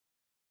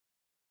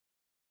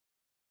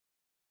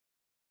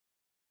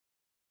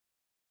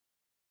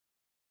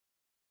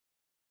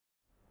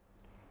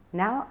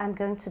Now I'm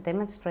going to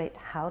demonstrate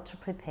how to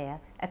prepare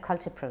a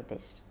CulturePro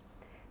dish.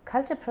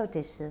 CulturePro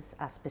dishes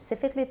are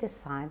specifically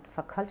designed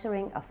for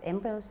culturing of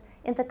embryos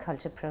in the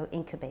CulturePro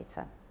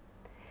incubator.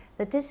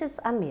 The dishes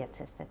are MER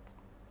tested.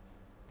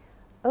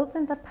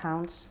 Open the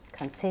pouch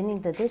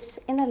containing the dish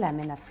in a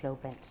laminar flow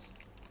bench.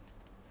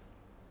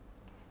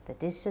 The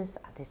dishes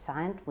are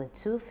designed with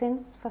 2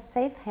 fins for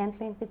safe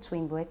handling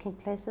between working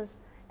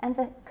places and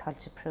the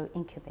CulturePro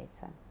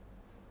incubator.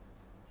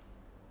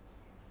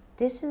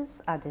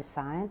 Dishes are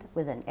designed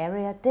with an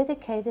area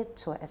dedicated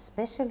to a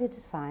specially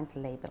designed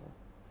label.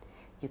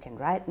 You can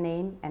write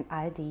name and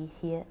ID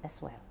here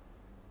as well.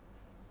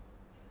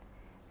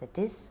 The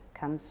dish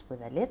comes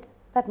with a lid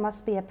that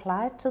must be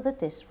applied to the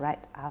dish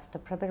right after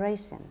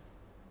preparation.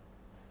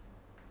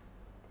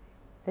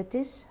 The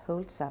dish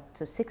holds up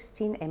to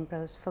 16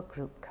 embryos for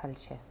group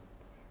culture.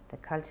 The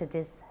culture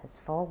dish has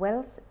 4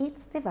 wells,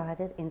 each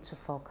divided into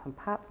 4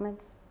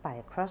 compartments by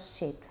a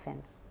cross-shaped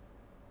fence.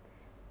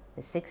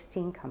 The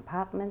 16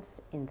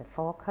 compartments in the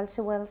 4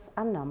 culture wells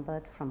are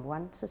numbered from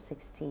 1 to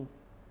 16.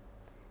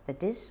 The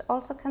dish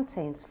also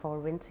contains 4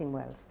 rinsing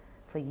wells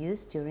for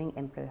use during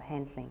embryo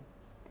handling.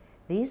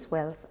 These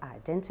wells are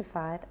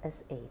identified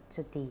as A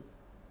to D.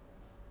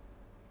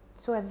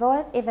 To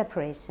avoid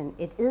evaporation,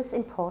 it is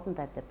important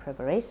that the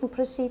preparation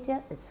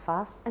procedure is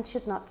fast and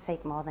should not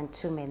take more than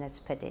 2 minutes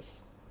per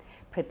dish.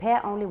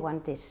 Prepare only 1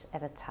 dish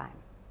at a time.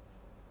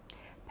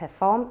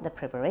 Perform the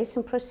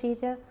preparation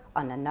procedure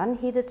on a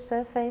non-heated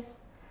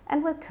surface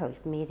and with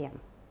cold medium.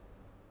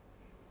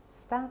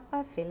 Start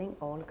by filling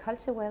all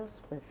culture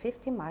wells with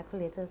 50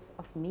 microliters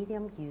of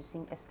medium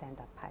using a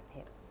standard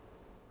pipette.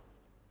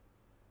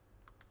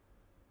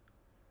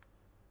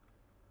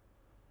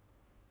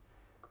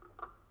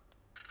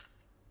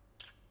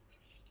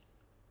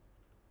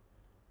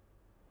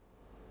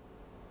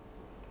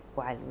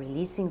 While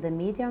releasing the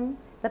medium,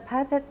 the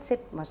pipette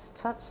tip must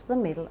touch the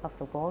middle of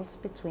the walls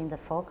between the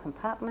 4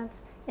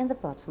 compartments in the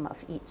bottom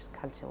of each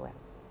culture well.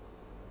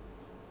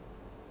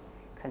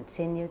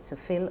 Continue to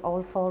fill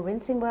all 4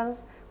 rinsing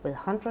wells with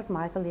 100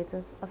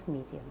 microliters of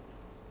medium.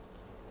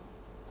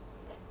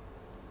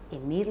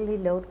 Immediately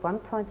load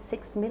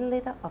 1.6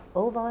 milliliter of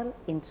oil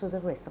into the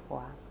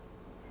reservoir.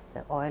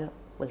 The oil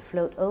will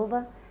float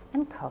over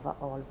and cover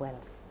all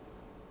wells.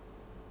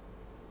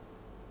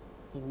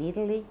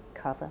 Immediately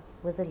cover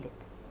with a lid.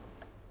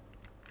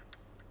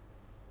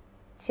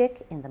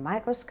 Check in the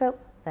microscope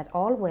that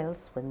all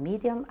wells with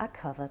medium are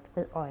covered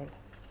with oil.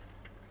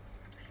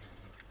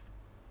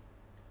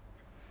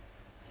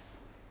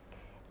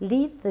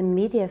 Leave the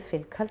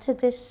media-filled culture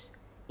dish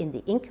in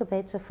the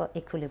incubator for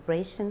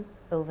equilibration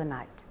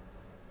overnight.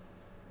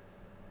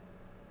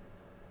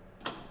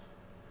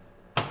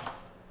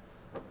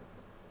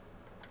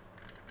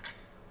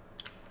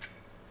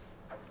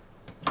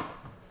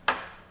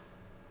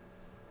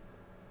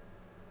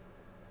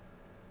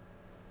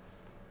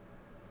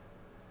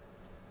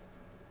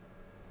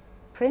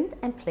 Print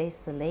and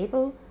place the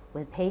label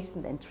with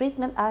patient and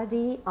treatment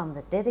ID on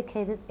the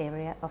dedicated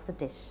area of the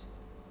dish.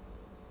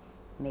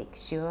 Make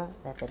sure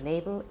that the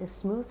label is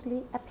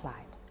smoothly applied.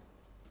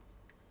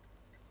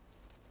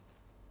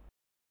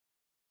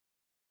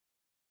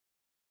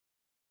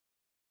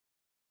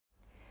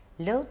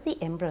 Load the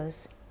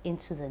embryos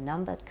into the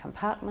numbered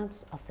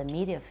compartments of the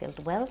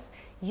media-filled wells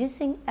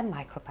using a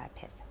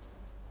micropipette.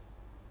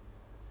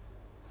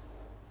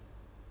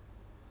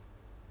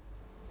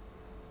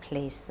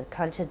 Place the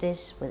culture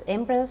dish with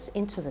embryos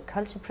into the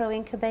CulturePro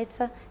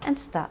incubator and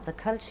start the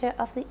culture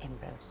of the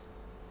embryos.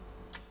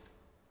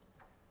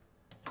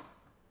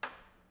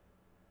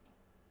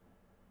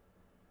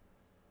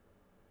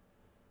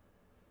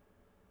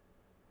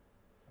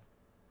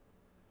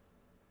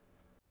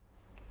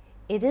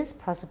 It is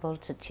possible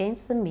to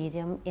change the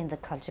medium in the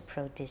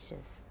CulturePro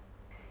dishes.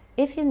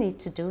 If you need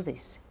to do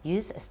this,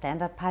 use a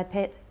standard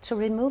pipette to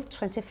remove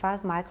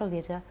 25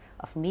 microliter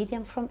of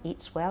medium from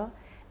each well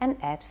and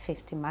add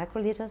 50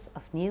 microliters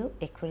of new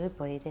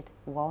equilibrated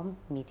warm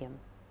medium.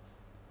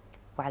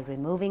 While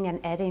removing and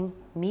adding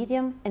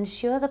medium,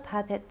 ensure the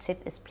pipette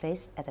tip is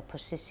placed at a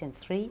position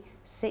 3,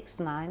 6,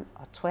 9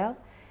 or 12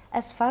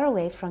 as far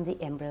away from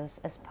the embryos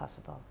as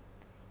possible.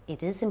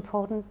 It is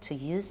important to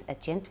use a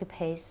gentle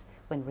pace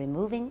when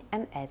removing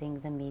and adding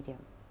the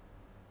medium.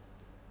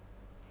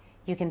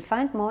 You can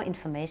find more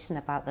information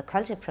about the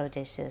CulturePro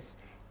dishes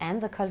and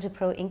the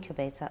CulturePro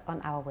incubator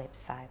on our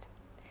website.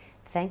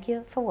 Thank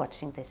you for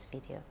watching this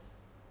video.